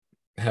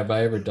Have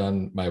I ever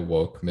done my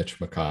woke Mitch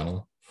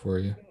McConnell for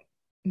you?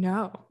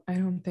 No, I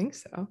don't think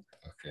so.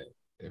 Okay,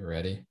 you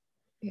ready?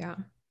 Yeah.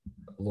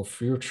 The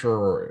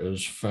future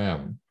is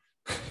femme.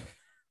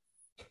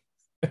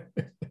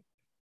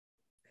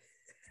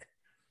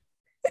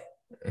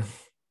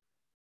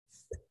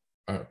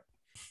 uh,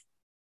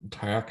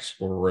 Tax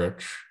the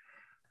rich.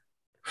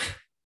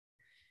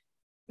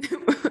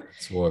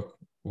 It's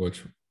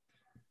which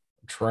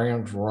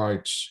trans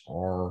rights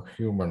are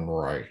human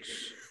rights.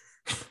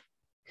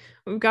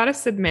 We've got to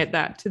submit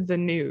that to the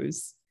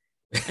news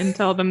and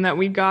tell them that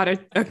we got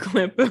a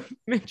clip of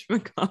Mitch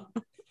McConnell.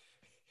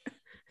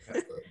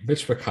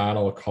 Mitch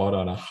McConnell caught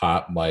on a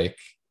hot mic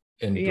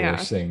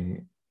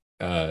endorsing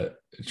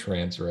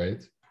trans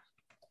rights.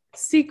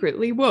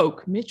 Secretly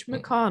woke Mitch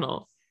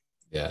McConnell.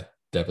 Yeah,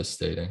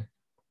 devastating.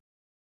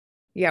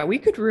 Yeah, we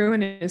could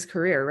ruin his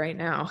career right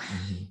now.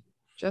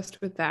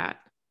 Just with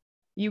that.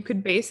 You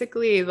could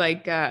basically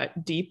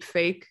deep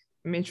fake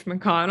Mitch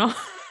McConnell.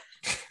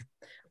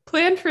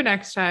 Plan for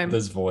next time.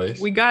 This voice.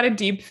 We got to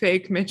deep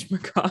fake Mitch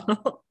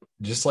McConnell.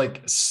 Just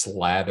like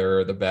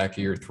slather the back of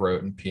your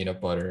throat in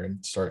peanut butter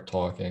and start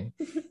talking.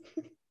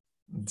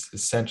 It's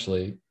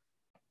essentially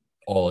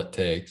all it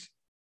takes.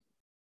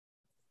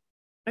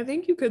 I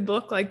think you could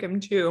look like him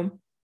too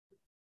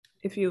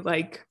if you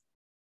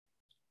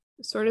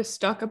sort of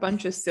stuck a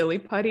bunch of silly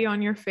putty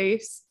on your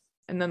face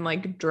and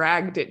then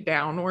dragged it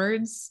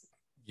downwards.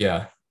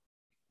 Yeah.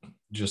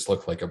 Just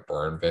look like a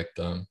burn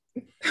victim.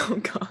 Oh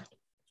God.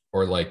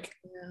 Or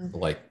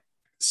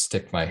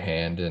stick my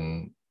hand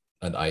in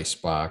an ice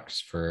box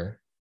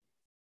for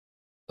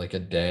a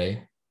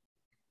day.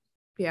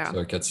 Yeah.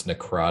 So it gets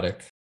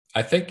necrotic.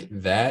 I think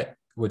that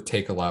would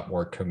take a lot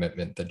more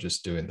commitment than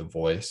just doing the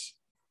voice.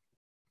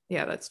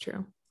 Yeah, that's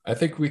true. I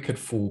think we could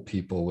fool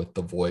people with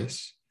the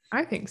voice.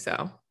 I think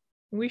so.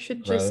 We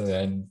should rather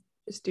than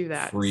just do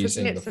that.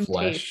 Freezing the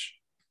flesh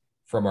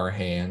from our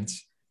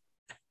hands.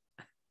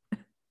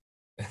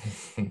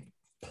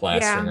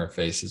 Plastering our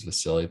faces with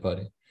silly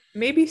putty.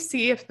 Maybe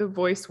see if the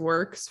voice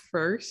works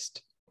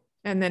first.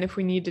 And then if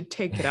we need to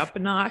take it up a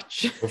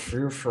notch, the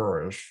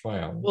future is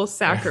femme. We'll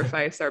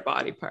sacrifice our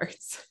body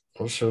parts.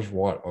 This is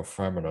what a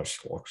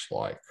feminist looks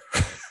like.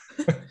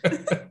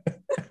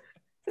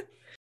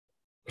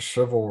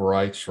 Civil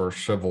rights or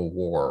civil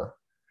war.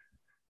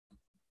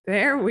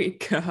 There we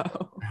go.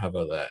 How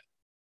about that?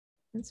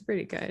 That's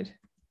pretty good.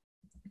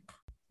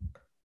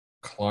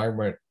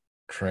 Climate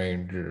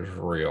change is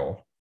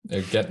real.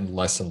 They're getting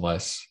less and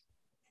less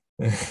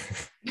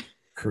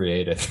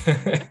creative.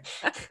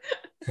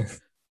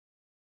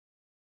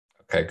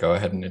 Okay, go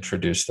ahead and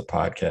introduce the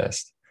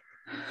podcast.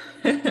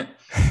 I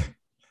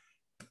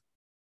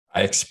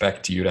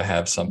expect you to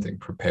have something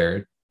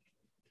prepared.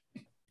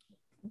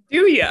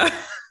 Do ya?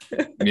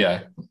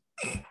 Yeah.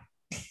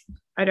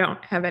 I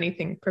don't have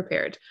anything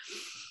prepared.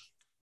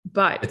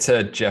 But it's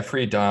a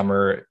Jeffrey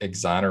Dahmer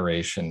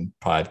exoneration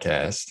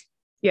podcast.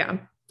 Yeah.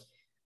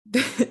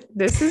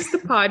 This is the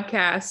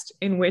podcast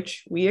in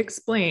which we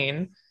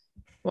explain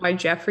why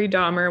Jeffrey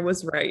Dahmer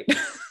was right.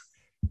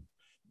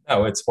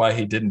 No, it's why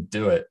he didn't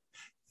do it.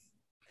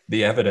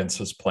 The evidence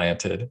was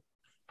planted.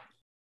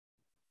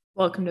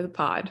 Welcome to the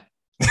pod.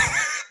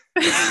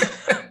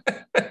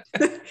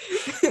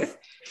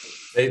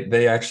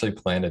 They actually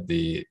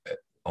planted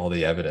all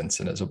the evidence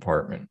in his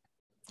apartment.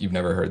 You've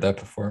never heard that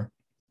before?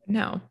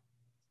 No.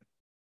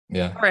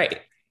 Yeah. All right.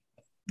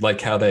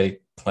 Like how they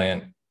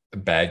plant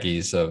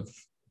baggies of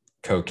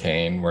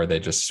cocaine where they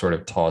just sort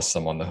of toss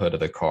them on the hood of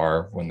the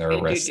car when they're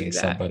arresting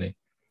somebody.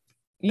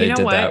 They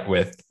did that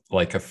with a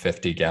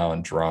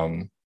 50-gallon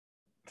drum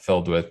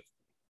filled with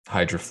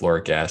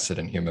hydrofluoric acid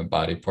and human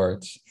body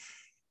parts.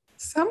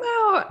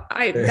 Somehow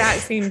that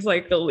seems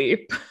like a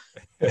leap.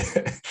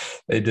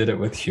 They did it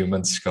with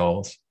human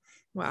skulls.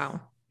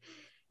 Wow.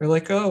 They're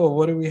like, oh,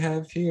 what do we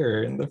have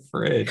here in the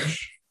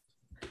fridge?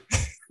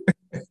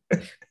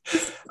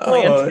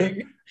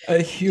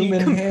 A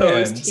human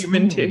hand.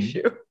 Human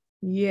tissue.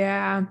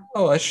 Yeah.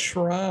 Oh, a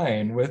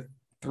shrine with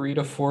 3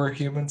 to 4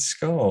 human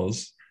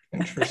skulls.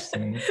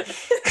 Interesting.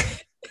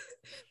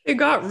 It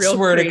got real.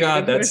 Swear to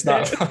God, that's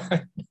not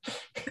fine.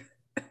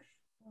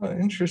 Oh,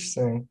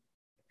 interesting.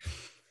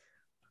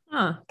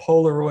 Huh.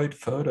 Polaroid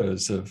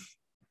photos of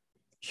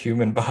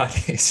human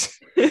bodies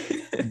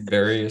in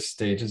various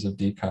stages of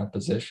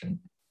decomposition.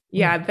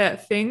 Yeah,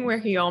 that thing where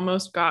he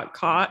almost got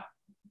caught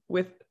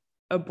with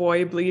a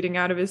boy bleeding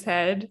out of his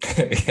head.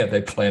 Yeah,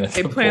 they planned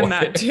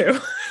that too.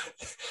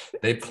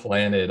 They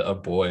planted a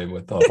boy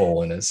with a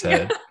hole in his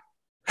head.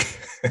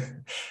 Yeah.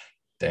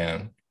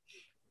 Damn.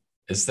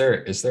 Is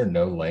there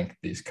no length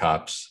these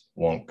cops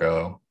won't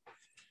go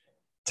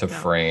to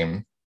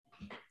frame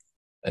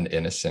an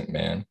innocent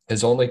man?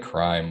 His only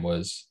crime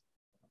was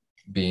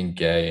being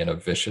gay in a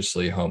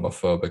viciously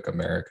homophobic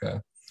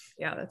America.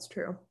 Yeah, that's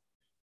true.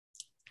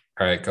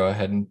 All right, go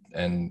ahead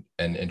and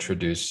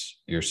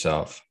introduce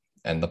yourself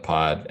and the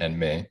pod and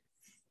me.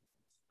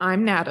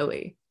 I'm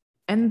Natalie,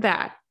 and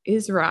that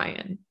is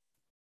Ryan,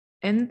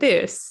 and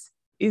this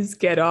is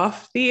Get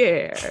Off the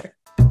Air.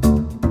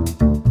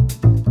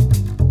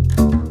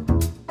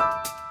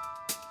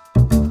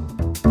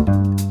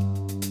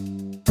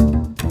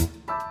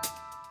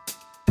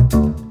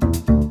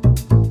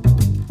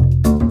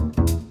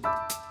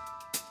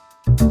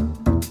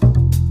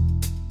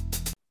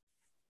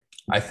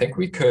 think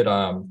we could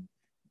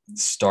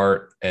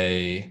start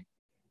a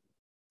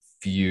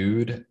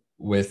feud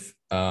with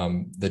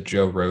the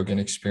Joe Rogan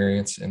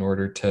Experience in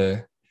order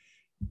to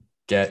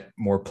get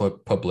more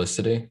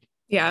publicity.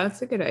 Yeah,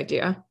 that's a good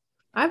idea.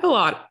 I have a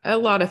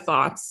lot of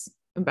thoughts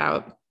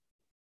about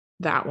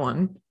that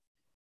one.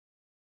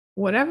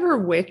 Whatever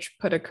witch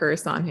put a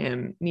curse on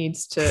him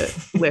needs to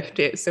lift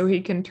it so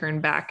he can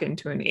turn back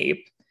into an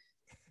ape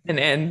and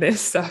end this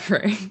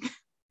suffering.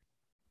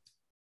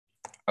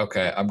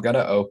 Okay, I'm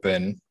gonna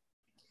open.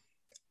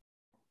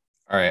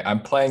 All right,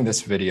 I'm playing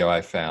this video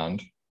I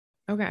found.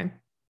 Okay.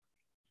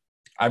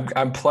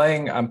 I'm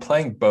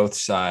playing both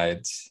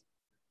sides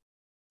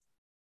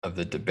of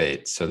the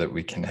debate so that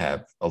we can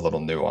have a little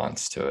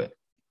nuance to it.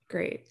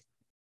 Great.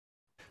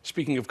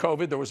 Speaking of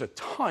COVID, there was a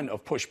ton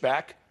of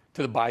pushback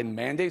to the Biden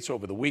mandates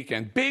over the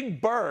weekend.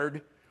 Big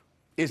Bird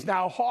is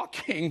now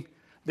hawking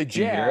the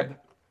jab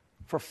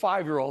for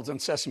 5-year-olds on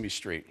Sesame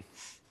Street.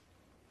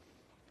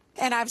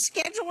 And I've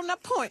scheduled an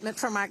appointment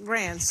for my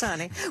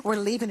grandson. We're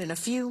leaving in a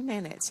few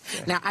minutes.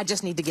 Yeah. Now, I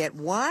just need to get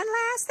one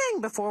last thing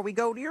before we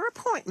go to your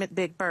appointment,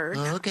 Big Bird.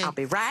 Okay. I'll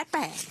be right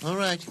back. All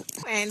right.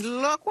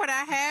 And look what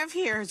I have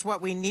here is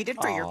what we needed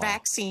for your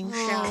vaccine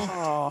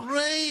shot.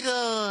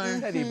 Radar.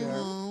 Teddy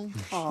bear.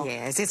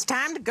 Yes, it's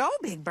time to go,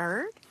 Big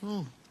Bird.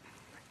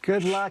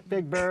 Good luck,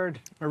 Big Bird.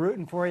 We're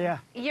rooting for you.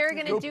 You're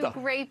going to do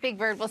great, Big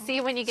Bird. We'll see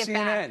you when you get CNN.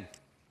 back.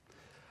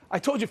 I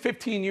told you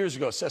 15 years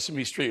ago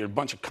Sesame Street are a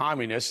bunch of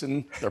communists,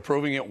 and they're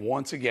proving it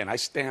once again. I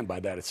stand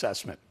by that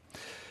assessment.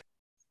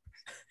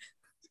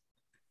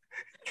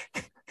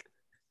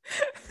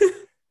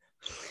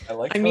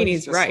 I mean,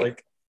 he's just right.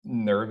 Like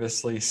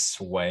nervously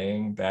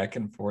swaying back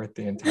and forth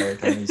the entire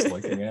time he's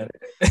looking at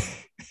it.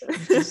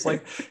 Just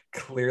like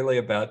clearly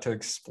about to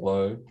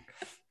explode.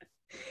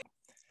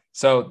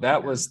 So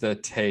that was the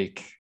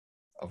take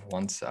of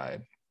one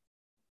side.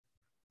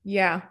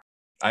 Yeah.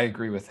 I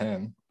agree with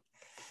him.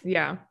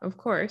 Yeah, of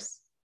course.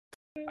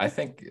 I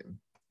think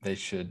they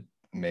should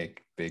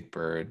make Big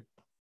Bird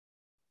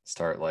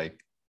start like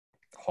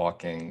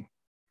hawking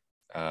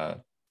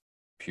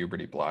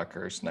puberty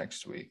blockers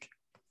next week.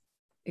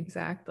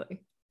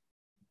 Exactly.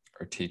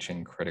 Or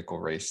teaching critical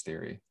race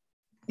theory.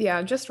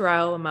 Yeah, just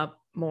rile them up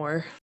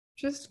more.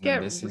 Just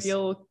get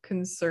real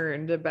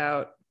concerned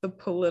about the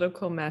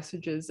political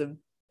messages of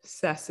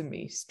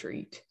Sesame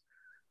Street.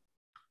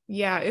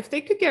 Yeah, if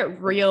they could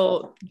get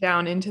real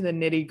down into the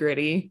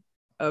nitty-gritty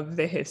of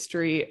the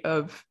history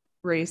of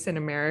race in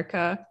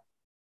America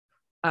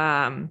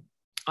on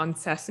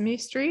Sesame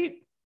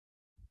Street.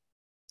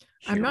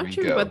 I'm not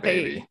sure what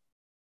they...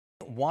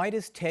 Why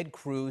does Ted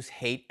Cruz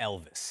hate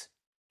Elvis?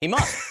 He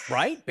must,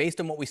 right? Based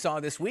on what we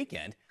saw this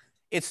weekend.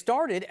 It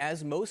started,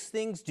 as most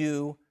things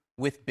do,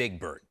 with Big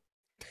Bird.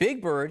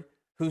 Big Bird,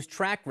 whose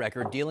track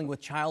record dealing with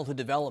childhood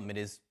development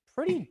is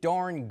pretty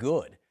darn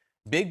good.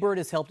 Big Bird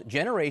has helped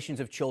generations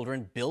of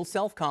children build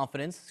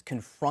self-confidence,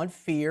 confront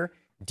fear,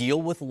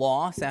 deal with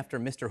loss after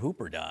Mr.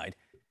 Hooper died.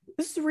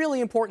 This is really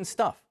important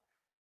stuff.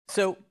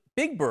 So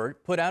Big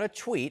Bird put out a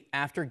tweet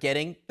after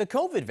getting the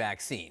COVID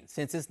vaccine,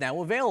 since it's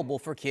now available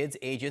for kids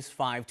ages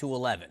 5 to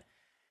 11.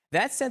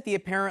 That sent the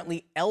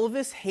apparently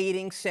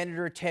Elvis-hating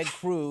Senator Ted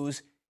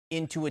Cruz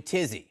into a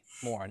tizzy.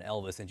 More on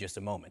Elvis in just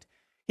a moment.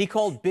 He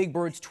called Big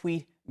Bird's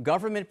tweet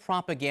government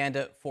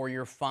propaganda for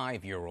your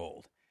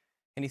 5-year-old.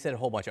 And he said a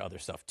whole bunch of other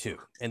stuff, too.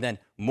 And then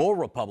more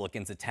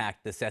Republicans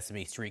attacked the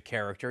Sesame Street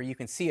character. You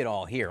can see it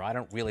all here. I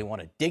don't really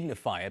want to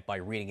dignify it by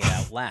reading it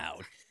out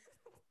loud.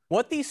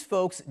 What these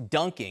folks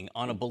dunking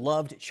on a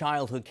beloved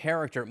childhood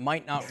character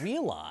might not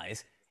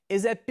realize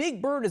is that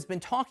Big Bird has been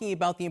talking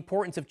about the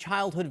importance of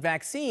childhood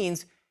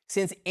vaccines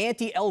since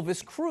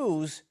anti-Elvis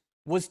Cruz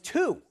was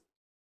 2.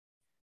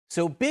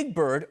 So Big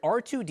Bird,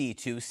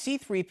 R2-D2,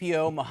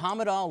 C-3PO,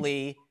 Muhammad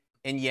Ali,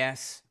 and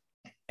yes,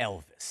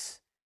 Elvis.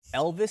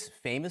 Elvis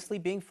famously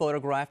being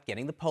photographed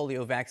getting the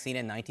polio vaccine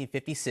in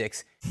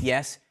 1956.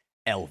 Yes,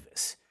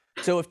 Elvis.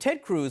 So if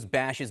Ted Cruz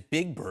bashes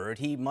Big Bird,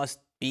 he must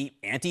be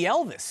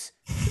anti-Elvis.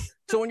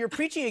 So when you're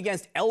preaching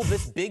against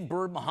Elvis, Big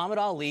Bird, Muhammad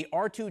Ali,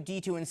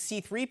 R2-D2, and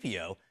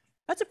C-3PO,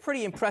 that's a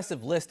pretty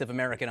impressive list of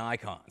American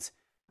icons.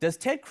 Does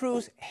Ted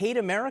Cruz hate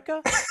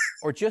America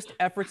or just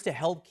efforts to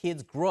help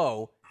kids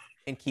grow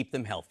and keep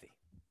them healthy?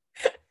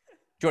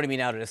 Joining me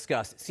now to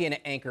discuss,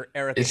 CNN anchor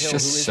Erica Hill, who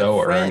is so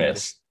a friend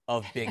earnest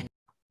of Big.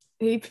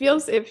 It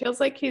feels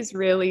like he's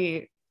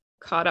really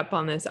caught up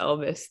on this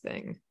Elvis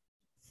thing.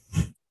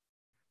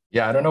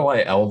 Yeah, I don't know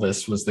why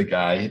Elvis was the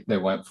guy they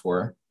went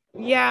for.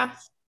 Yeah,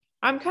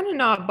 I'm kind of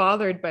not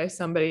bothered by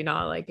somebody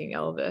not liking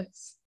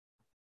Elvis.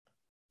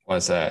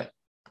 Why's that?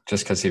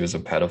 Just because he was a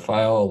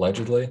pedophile,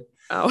 allegedly?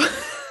 Oh,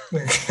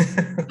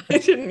 I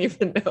didn't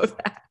even know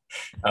that.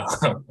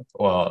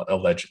 Well,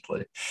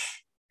 allegedly.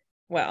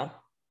 Well,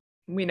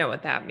 we know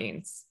what that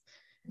means.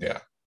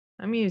 Yeah.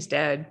 I mean, he's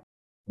dead.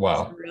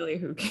 Wow. So really,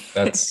 who cares?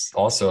 That's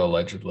also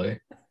allegedly.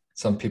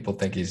 Some people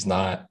think he's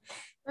not.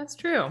 That's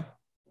true.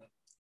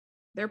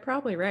 They're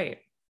probably right.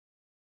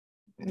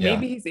 Yeah.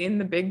 Maybe he's in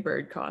the Big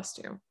Bird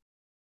costume.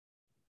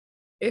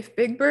 If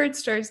Big Bird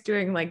starts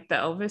doing like the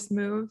Elvis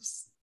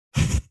moves,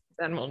 is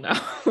Then we'll know.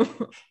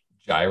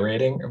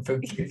 Gyrating.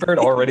 Big Bird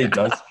already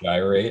does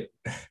gyrate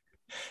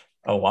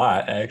a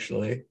lot,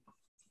 actually.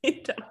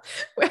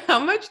 How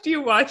much do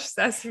you watch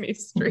Sesame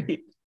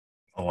Street?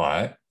 A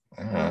lot.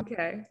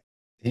 Okay.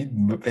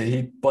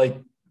 He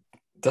like,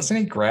 doesn't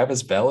he grab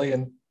his belly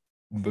and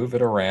move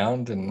it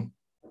around? And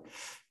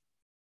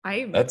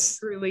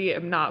truly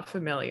am not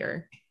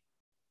familiar.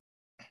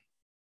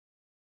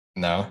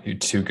 No, you're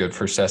too good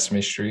for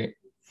Sesame Street.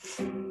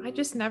 I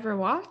just never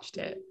watched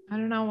it. I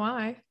don't know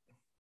why.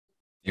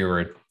 You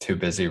were too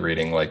busy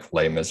reading like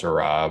Les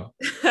Miserables.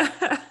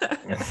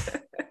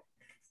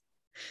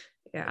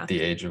 Yeah. At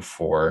the age of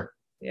 4.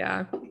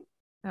 Yeah,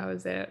 that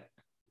was it.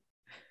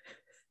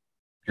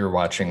 You're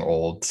watching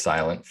old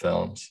silent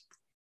films.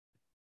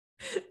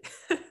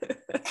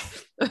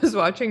 I was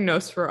watching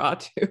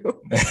Nosferatu.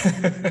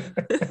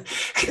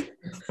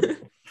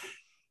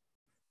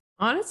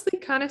 Honestly,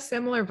 kind of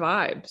similar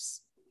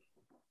vibes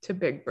to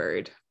Big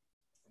Bird.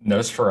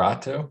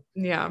 Nosferatu?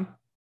 Yeah.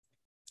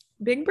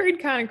 Big Bird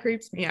kind of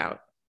creeps me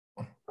out.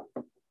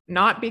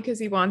 Not because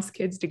he wants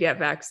kids to get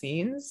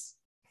vaccines,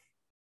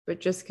 but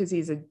just because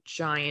he's a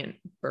giant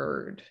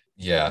bird.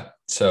 Yeah.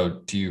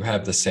 So do you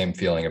have the same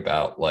feeling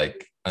about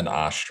like an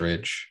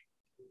ostrich?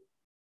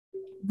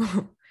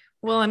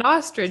 Well, an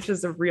ostrich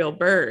is a real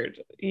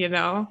bird, you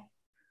know?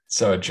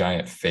 So a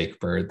giant fake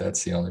bird,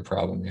 that's the only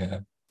problem you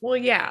have. Well,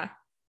 yeah.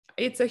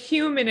 It's a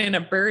human in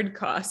a bird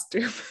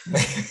costume.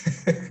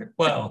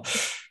 Well,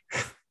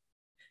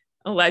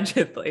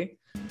 allegedly.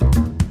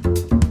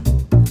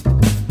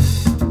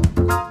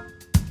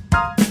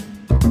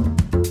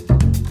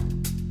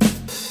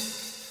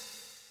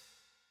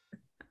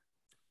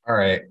 All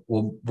right.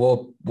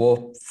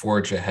 We'll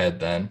forge ahead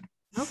then.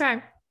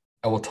 Okay.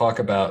 I will talk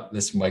about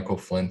this Michael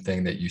Flynn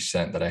thing that you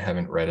sent that I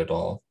haven't read at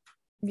all.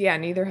 Yeah,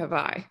 neither have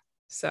I.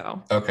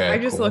 So okay, I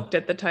just looked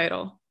at the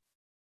title.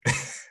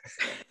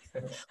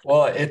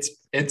 Well, it's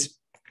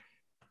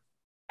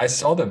I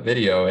saw the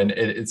video and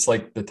it's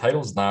like the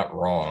title's not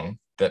wrong,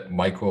 that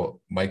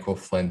Michael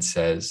Flynn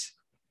says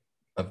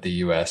of the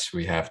US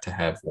we have to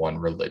have one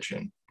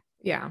religion.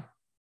 Yeah.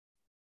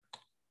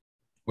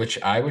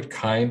 Which I would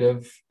kind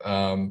of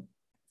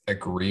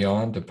agree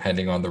on,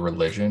 depending on the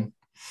religion.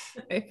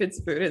 If it's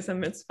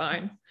Buddhism, it's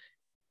fine.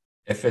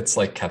 If it's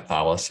like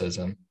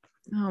Catholicism.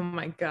 Oh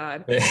my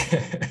God.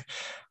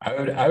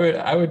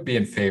 I would be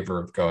in favor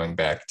of going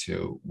back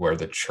to where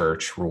the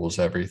church rules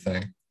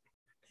everything.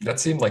 That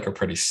seemed like a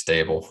pretty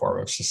stable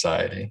form of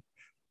society.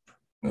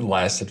 It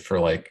lasted for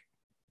like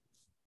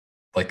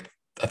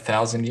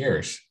 1,000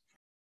 years.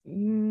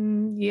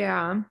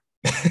 Yeah.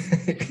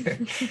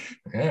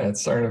 Yeah,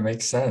 it's starting to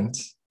make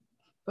sense.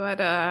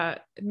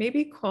 But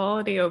maybe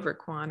quality over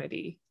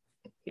quantity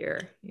here,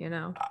 you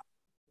know.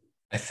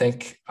 I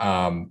think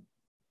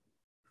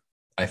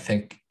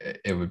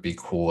it would be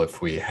cool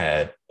if we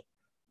had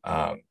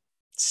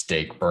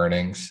stake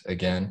burnings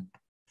again.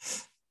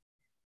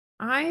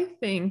 I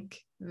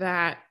think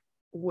that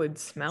would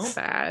smell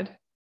bad.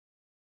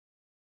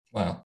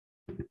 Well,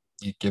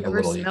 you give Ever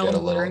a little, you get a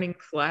little. Burning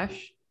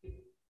flesh?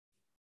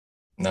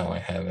 No, I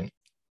haven't.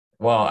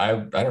 Well, I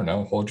don't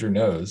know. Hold your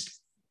nose.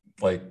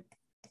 Like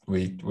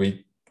we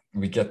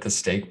get the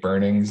steak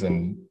burnings,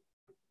 and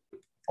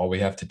all we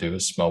have to do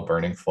is smell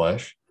burning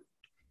flesh.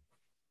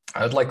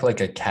 I would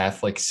like a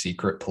Catholic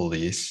secret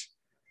police,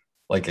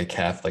 like a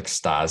Catholic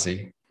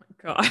Stasi. Oh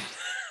my God.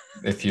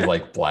 If you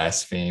like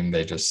blaspheme,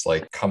 they just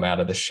like come out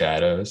of the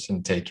shadows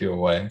and take you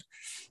away.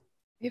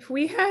 If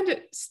we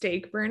had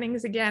steak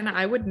burnings again,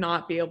 I would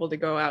not be able to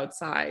go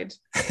outside.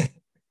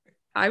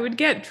 I would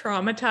get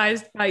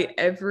traumatized by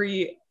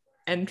every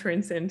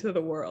entrance into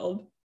the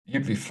world.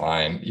 You'd be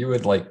fine. You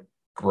would like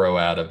grow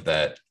out of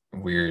that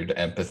weird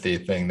empathy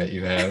thing that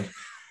you have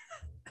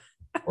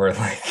where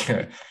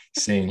like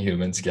seeing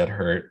humans get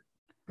hurt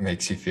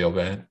makes you feel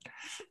bad.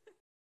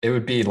 It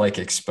would be like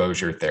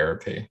exposure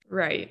therapy.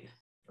 Right.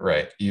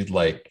 You'd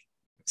like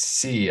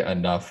see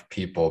enough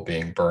people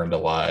being burned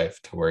alive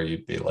to where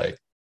you'd be like,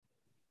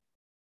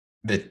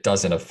 it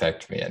doesn't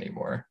affect me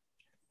anymore.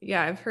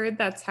 Yeah, I've heard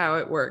that's how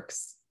it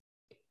works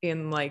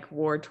in like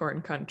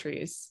war-torn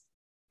countries.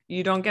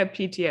 You don't get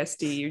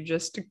PTSD, you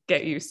just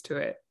get used to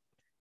it.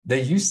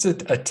 They used to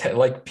attend,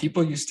 like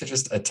people used to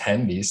just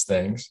attend these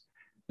things.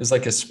 It was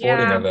like a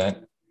sporting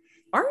event.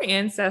 Our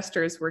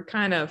ancestors were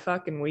kind of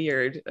fucking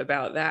weird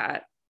about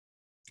that.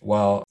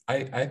 Well,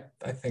 I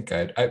think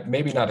I'd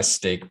maybe not a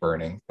stake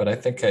burning, but I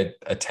think I'd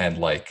attend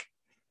like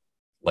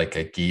a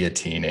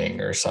guillotining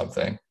or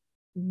something.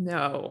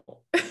 No.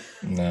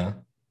 No.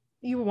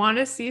 You want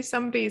to see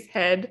somebody's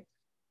head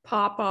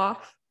pop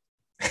off?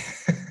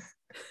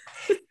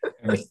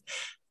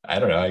 I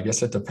don't know. I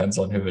guess it depends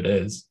on who it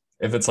is.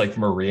 If it's like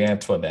Marie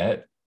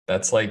Antoinette,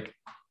 that's like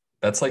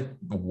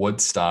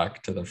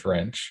Woodstock to the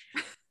French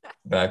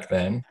back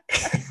then.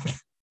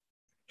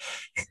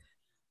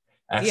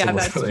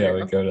 Absolutely, I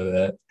would go to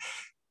that.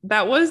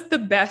 That was the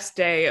best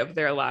day of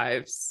their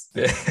lives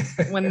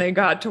when they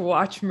got to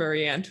watch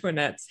Marie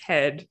Antoinette's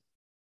head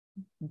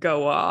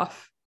go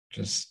off.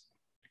 Just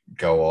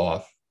go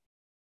off.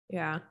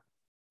 Yeah.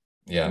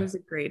 Yeah. It was a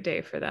great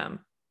day for them.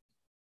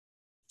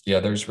 Yeah,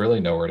 there's really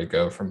nowhere to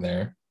go from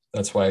there.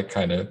 That's why it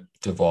kind of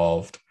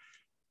devolved.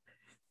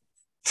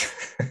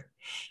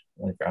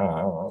 Like, I don't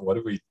know, what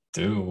do we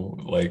do?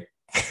 Like,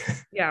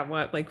 Yeah,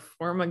 what, like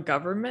form a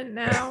government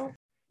now?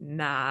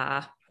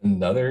 Nah.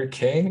 another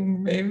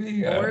king,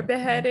 maybe? More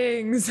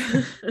beheadings.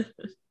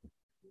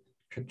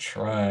 Could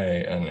try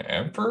an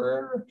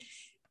emperor.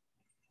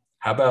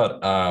 How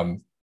about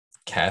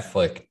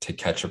Catholic to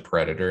catch a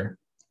predator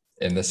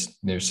in this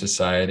new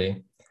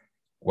society,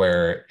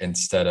 where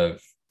instead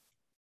of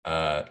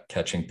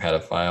catching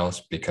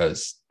pedophiles,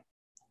 because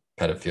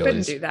pedophilia Couldn't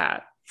is do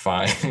that.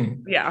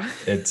 fine, Yeah.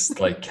 it's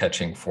like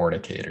catching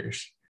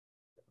fornicators.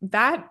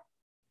 That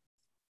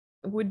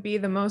would be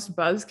the most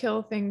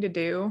buzzkill thing to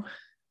do.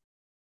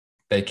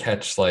 They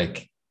catch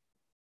like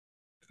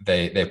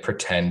they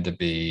pretend to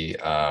be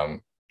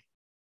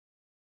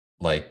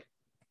like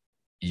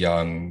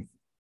young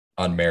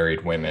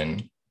unmarried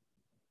women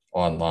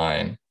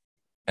online,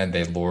 and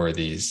they lure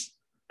these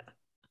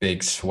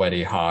big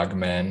sweaty hog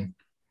men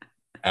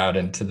out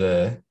into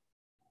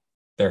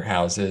their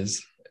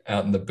houses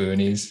out in the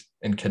boonies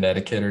in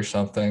Connecticut or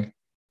something.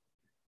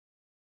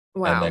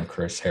 Wow. And then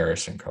Chris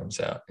Harrison comes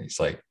out. He's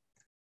like,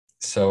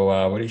 "So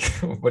what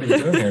are you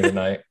doing here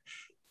tonight?"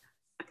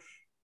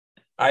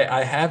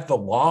 I have the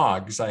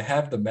logs, I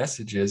have the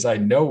messages, I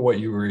know what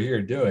you were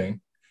here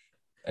doing.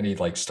 And he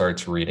like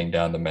starts reading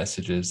down the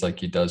messages like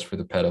he does for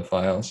the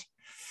pedophiles.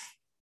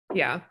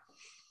 Yeah.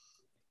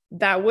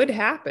 That would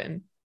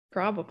happen,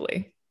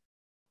 probably.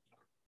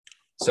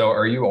 So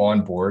are you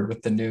on board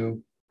with the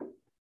new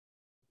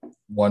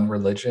one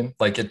religion?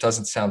 Like, it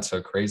doesn't sound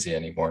so crazy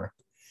anymore.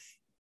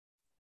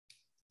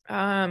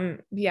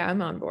 Yeah,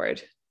 I'm on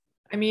board.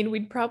 I mean,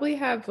 we'd probably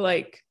have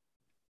like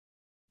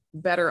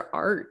better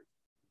art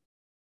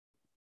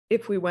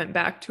if we went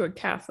back to a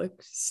Catholic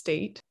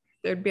state.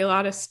 There'd be a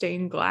lot of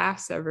stained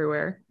glass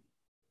everywhere.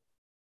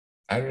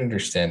 I don't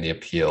understand the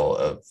appeal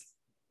of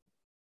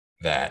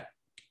that.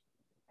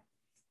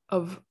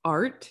 Of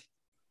art?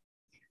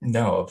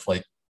 No, of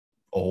like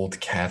old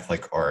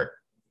Catholic art.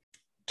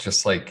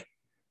 Just like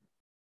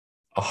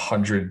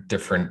 100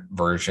 different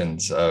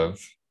versions of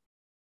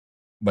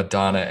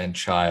Madonna and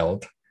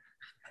Child.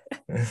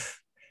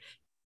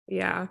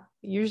 Yeah.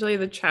 Usually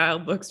the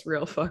child looks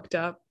real fucked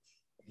up.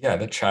 Yeah,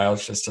 the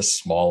child's just a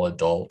small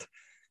adult.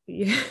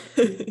 Yeah.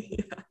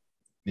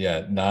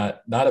 Yeah,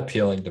 not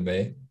appealing to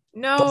me.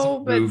 No,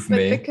 Doesn't but move the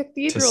me to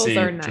cathedrals see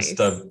are nice. just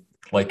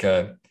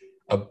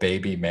a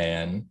baby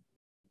man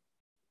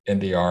in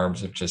the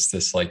arms of just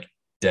this like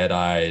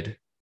dead-eyed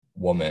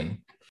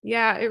woman.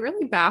 Yeah, it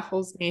really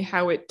baffles me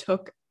how it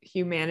took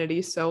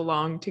humanity so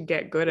long to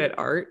get good at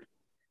art.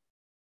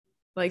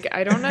 Like,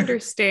 I don't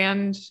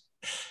understand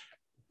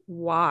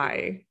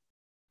why.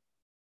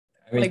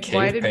 I mean, Like,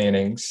 why cave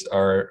paintings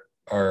are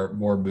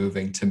more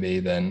moving to me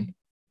than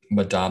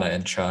Madonna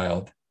and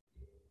Child.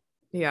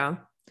 Yeah.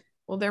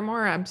 Well, they're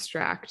more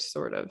abstract,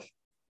 sort of.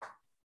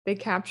 They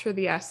capture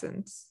the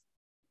essence.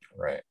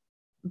 Right.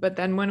 But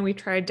then when we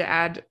tried to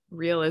add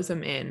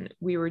realism in,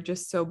 we were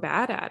just so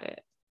bad at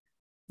it.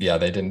 Yeah,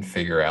 they didn't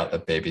figure out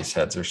that babies'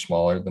 heads are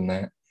smaller than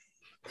that.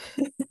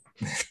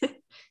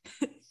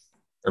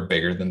 Or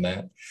bigger than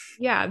that.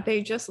 Yeah,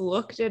 they just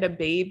looked at a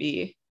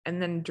baby and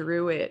then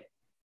drew it.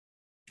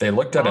 They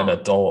looked at an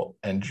adult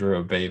and drew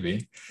a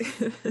baby.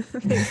 They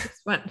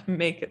just went to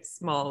make it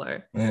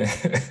smaller.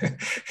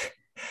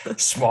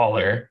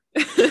 Smaller.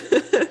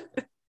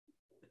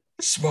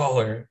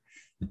 Smaller.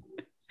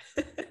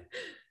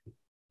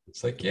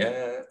 It's like,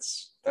 yeah,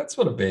 that's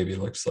what a baby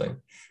looks like.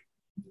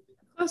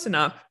 Close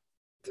enough.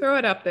 Throw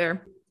it up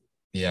there.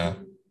 Yeah.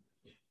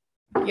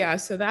 Yeah,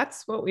 so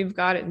that's what we've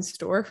got in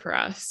store for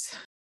us.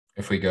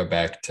 If we go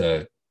back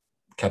to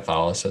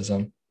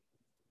Catholicism.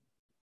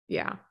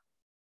 Yeah.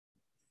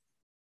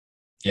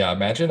 Yeah,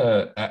 imagine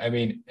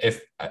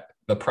if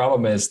the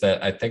problem is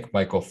that I think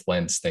Michael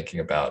Flynn's thinking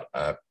about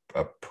a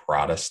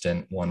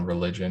Protestant one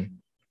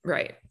religion.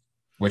 Right.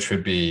 Which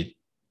would be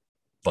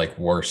like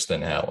worse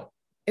than hell.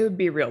 It would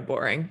be real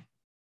boring.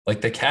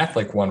 Like the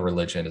Catholic one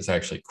religion is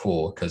actually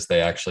cool because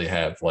they actually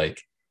have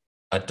like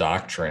a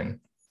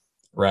doctrine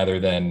rather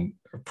than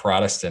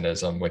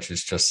Protestantism, which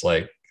is just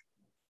like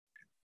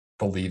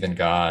believe in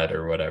God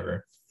or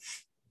whatever.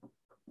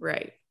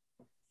 Right.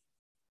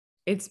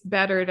 It's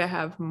better to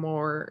have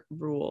more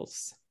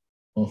rules.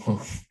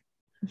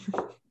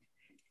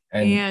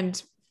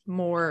 and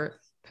more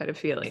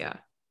pedophilia.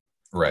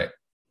 Right.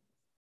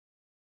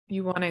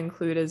 You want to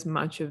include as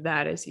much of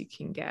that as you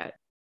can get.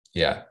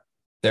 Yeah.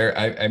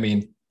 I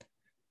mean,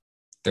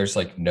 there's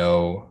like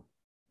no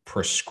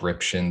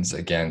prescriptions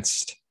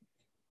against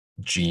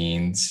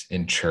jeans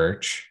in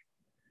church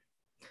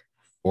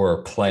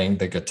or playing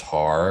the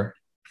guitar.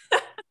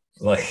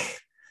 Like,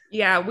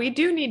 yeah, we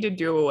do need to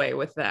do away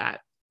with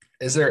that.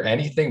 Is there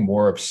anything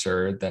more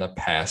absurd than a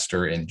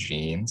pastor in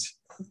jeans?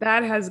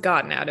 That has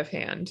gotten out of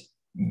hand.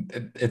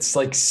 It's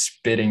like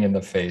spitting in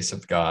the face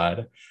of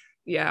God.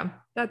 Yeah,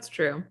 that's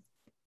true.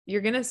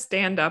 You're going to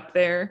stand up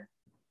there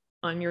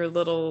on your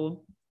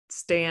little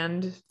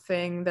stand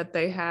thing that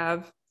they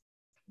have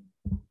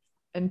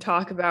and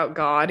talk about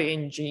God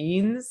in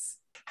jeans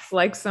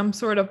like some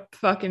sort of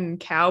fucking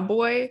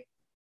cowboy.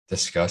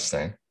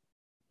 Disgusting.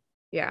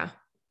 Yeah,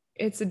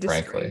 it's a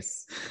Frankly,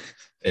 disgrace.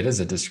 it is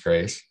a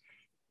disgrace.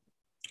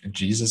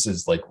 Jesus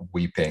is like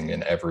weeping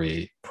in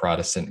every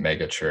Protestant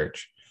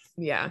megachurch.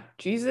 Yeah,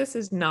 Jesus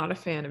is not a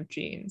fan of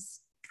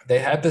jeans. They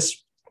have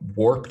this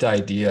warped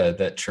idea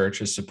that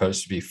church is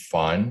supposed to be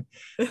fun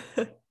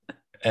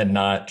and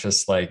not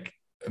just like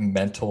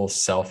mental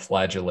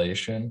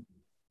self-flagellation.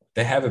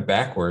 They have it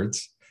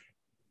backwards.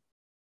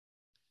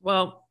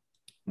 Well,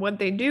 what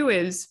they do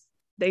is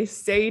they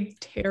say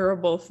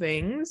terrible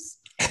things,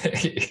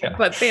 Yeah.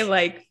 but they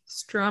like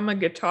strum a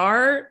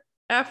guitar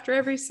after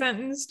every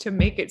sentence to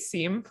make it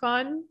seem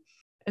fun.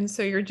 And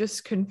so you're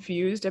just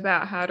confused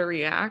about how to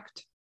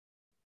react.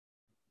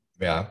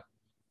 Yeah.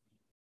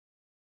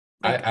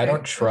 Like, I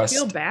don't trust. I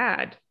feel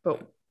bad,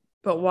 but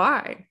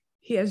why?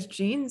 He has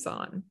jeans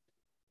on.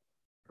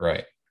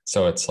 Right.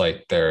 So it's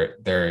like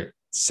they're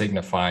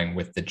signifying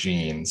with the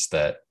genes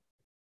that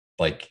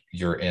like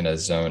you're in a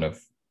zone of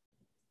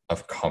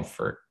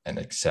comfort and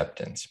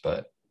acceptance,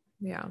 but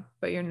Yeah,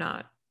 but you're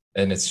not.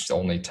 and it's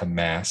only to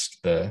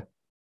mask the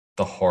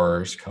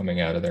horrors coming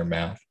out of their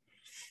mouth.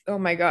 Oh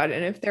my God.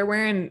 And if they're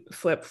wearing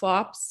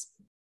flip-flops,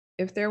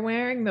 if they're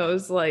wearing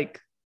those like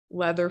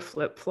leather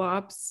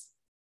flip-flops,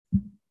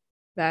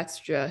 that's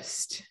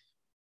just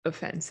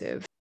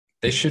offensive.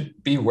 They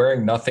should be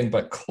wearing nothing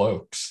but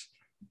cloaks,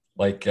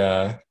 like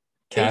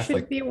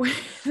Catholic.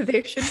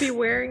 They should be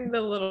wearing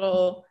the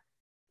little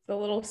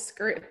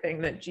skirt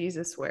thing that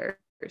Jesus wears.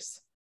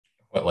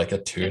 What, like a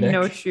tunic? And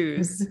no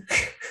shoes.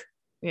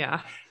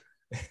 Yeah.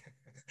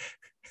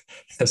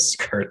 A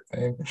skirt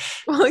thing.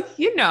 Well,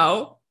 you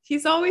know,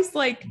 he's always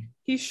like,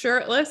 he's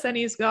shirtless and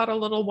he's got a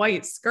little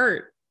white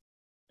skirt.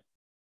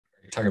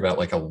 You're talking about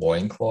like a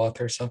loincloth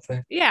or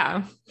something?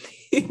 Yeah.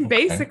 He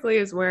basically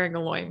is wearing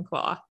a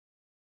loincloth,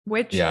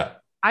 which Yeah.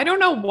 I don't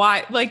know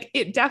why. Like,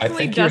 it definitely I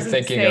think you're doesn't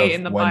thinking say of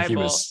in the when Bible. he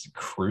was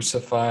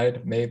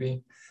crucified,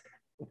 maybe.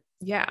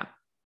 Yeah.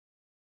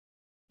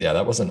 Yeah,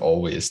 that wasn't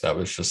always. That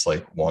was just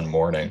like one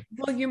morning.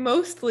 Well, you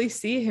mostly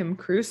see him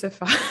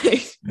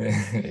crucified.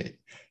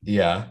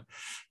 Yeah.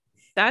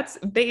 That's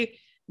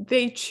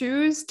they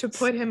choose to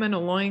put him in a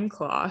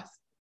loincloth.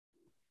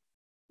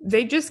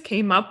 They just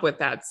came up with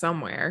that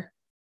somewhere.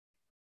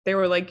 They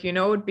were like, you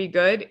know, it would be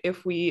good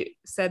if we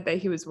said that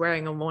he was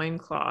wearing a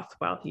loincloth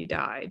while he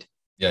died.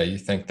 Yeah, you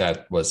think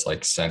that was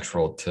like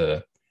central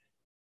to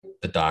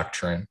the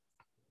doctrine?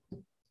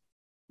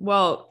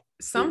 Well,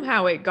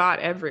 somehow it got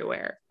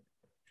everywhere.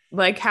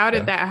 Like, how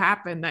did that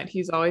happen that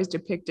he's always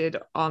depicted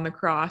on the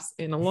cross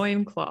in a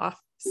loincloth?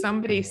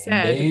 Somebody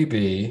said,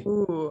 maybe,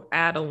 ooh,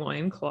 add a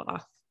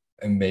loincloth.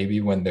 and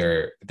maybe when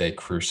they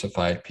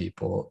crucified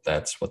people,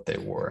 that's what they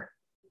wore.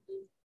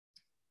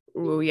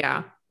 Ooh,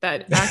 yeah.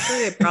 That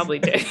actually they probably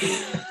did.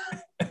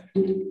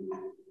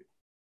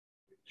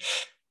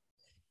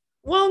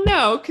 Well,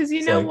 no, because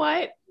you know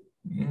what?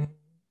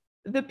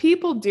 The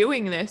people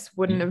doing this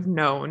wouldn't have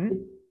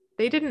known.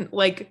 They didn't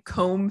like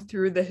comb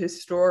through the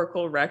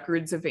historical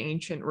records of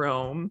ancient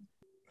Rome.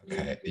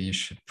 Okay, you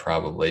should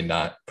probably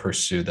not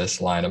pursue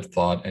this line of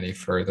thought any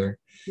further.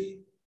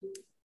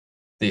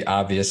 The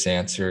obvious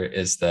answer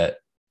is that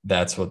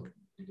that's what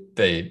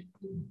the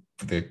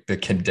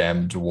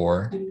condemned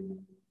wore.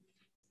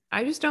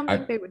 I just don't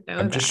think they would know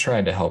that. I'm just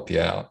trying to help you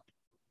out.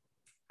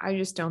 I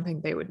just don't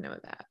think they would know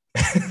that.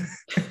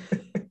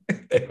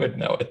 They would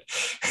know it.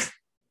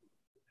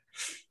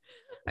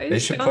 They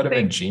should put him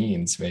in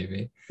jeans,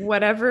 maybe.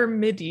 Whatever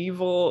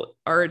medieval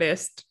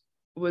artist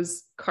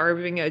was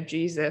carving a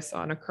Jesus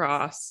on a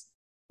cross,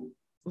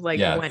 went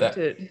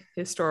to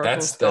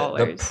historical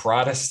scholars. The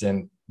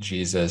Protestant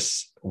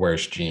Jesus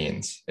wears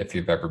jeans. If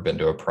you've ever been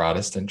to a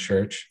Protestant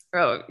church,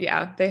 oh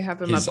yeah, they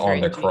have him. He's on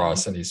the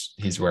cross and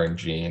he's wearing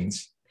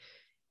jeans.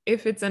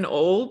 If it's an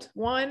old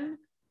one,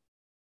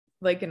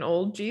 like an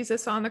old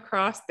Jesus on the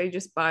cross, they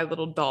just buy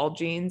little doll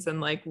jeans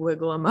and like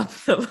wiggle them up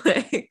the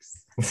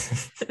legs.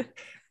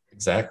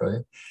 Exactly.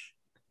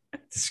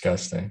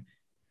 Disgusting.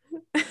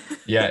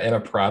 Yeah, in a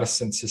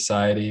Protestant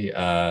society,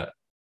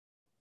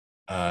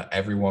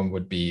 everyone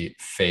would be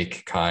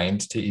fake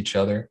kind to each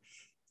other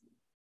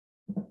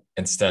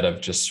instead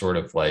of just sort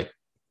of like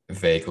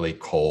vaguely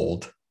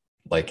cold,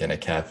 like in a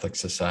Catholic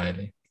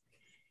society,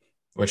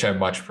 which I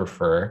much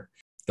prefer.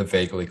 The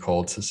vaguely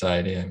cold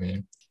society, I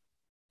mean.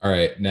 All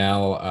right,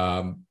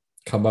 now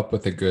come up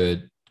with a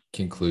good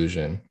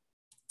conclusion.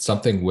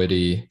 Something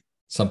witty,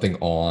 something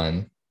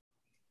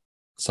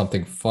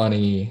something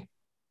funny.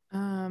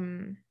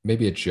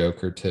 Maybe a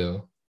joke or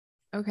two.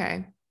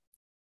 Okay.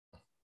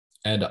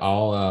 And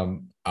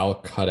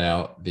I'll cut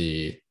out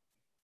the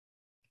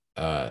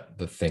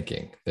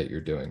thinking that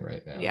you're doing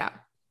right now. Yeah.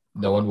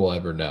 No one will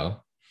ever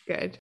know.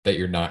 Good. That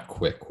you're not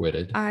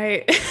quick-witted.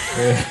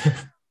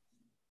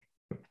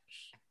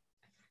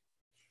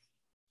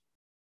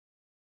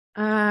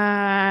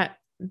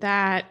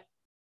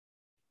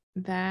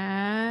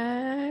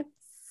 That's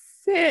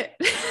it.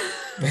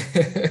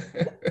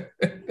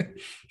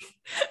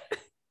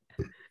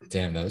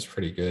 Damn, that was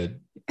pretty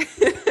good.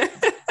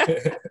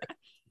 That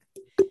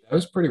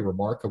was pretty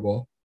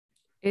remarkable.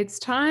 It's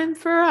time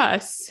for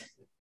us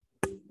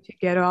to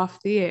get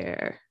off the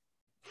air.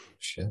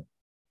 Shit.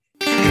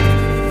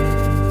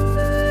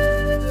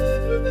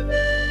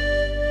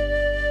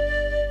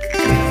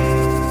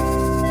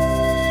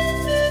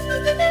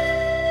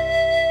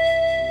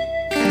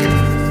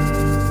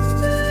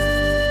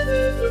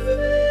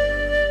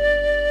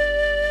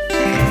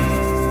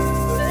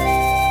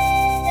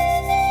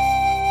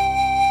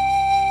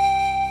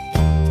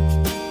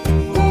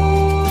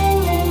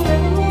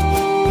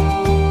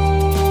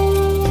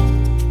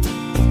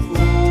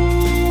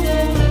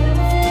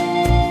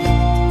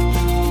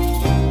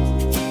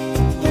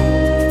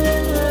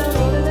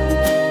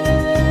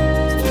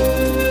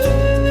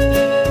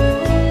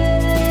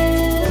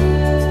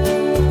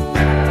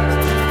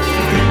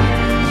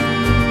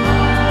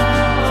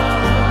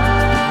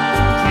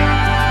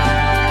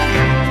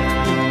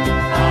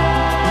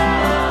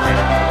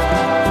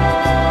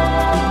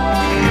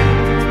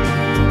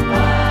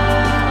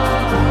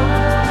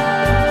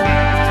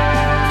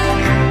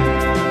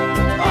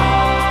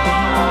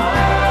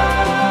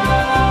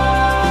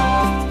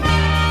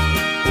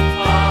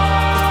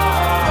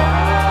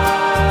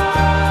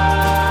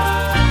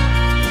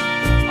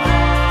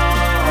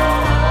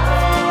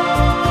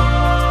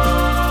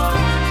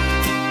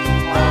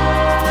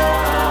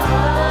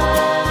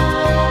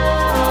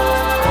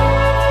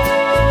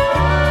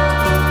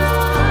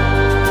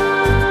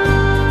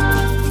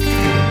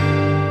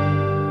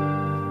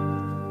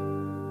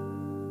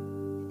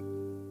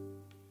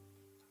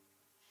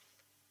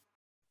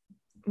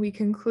 We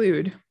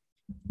conclude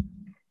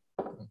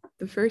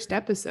the first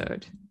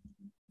episode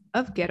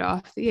of Get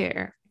Off the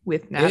Air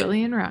with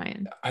Natalie and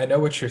Ryan. I know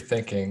what you're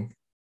thinking,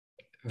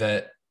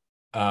 that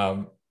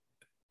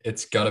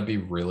it's gonna be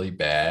really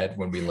bad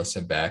when we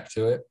listen back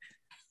to it.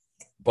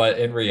 But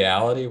in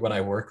reality, when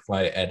I work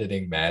my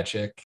editing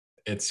magic,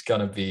 it's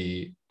gonna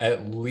be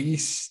at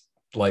least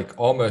like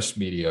almost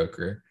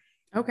mediocre.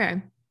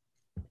 Okay.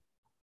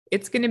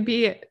 It's going to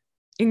be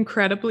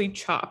incredibly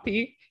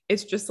choppy.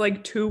 It's just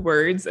like 2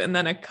 words and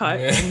then a cut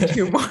and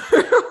 2 more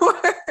words.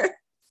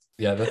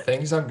 Yeah, the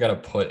things I'm gonna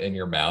put in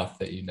your mouth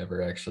that you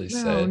never actually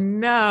Oh, said.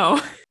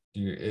 no.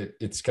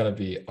 It's gonna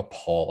be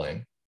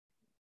appalling.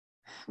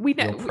 We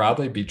know. You'll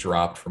probably be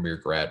dropped from your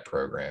grad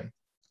program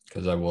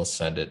because I will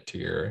send it to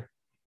your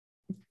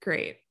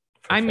Great.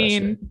 professor. I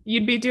mean,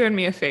 you'd be doing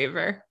me a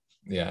favor.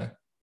 Yeah,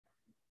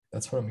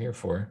 that's what I'm here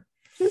for.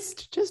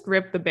 Just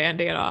rip the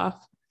Band-Aid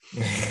off.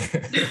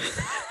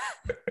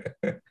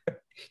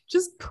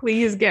 Just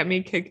please get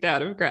me kicked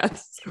out of grad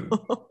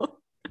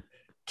school.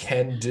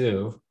 Can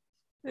do.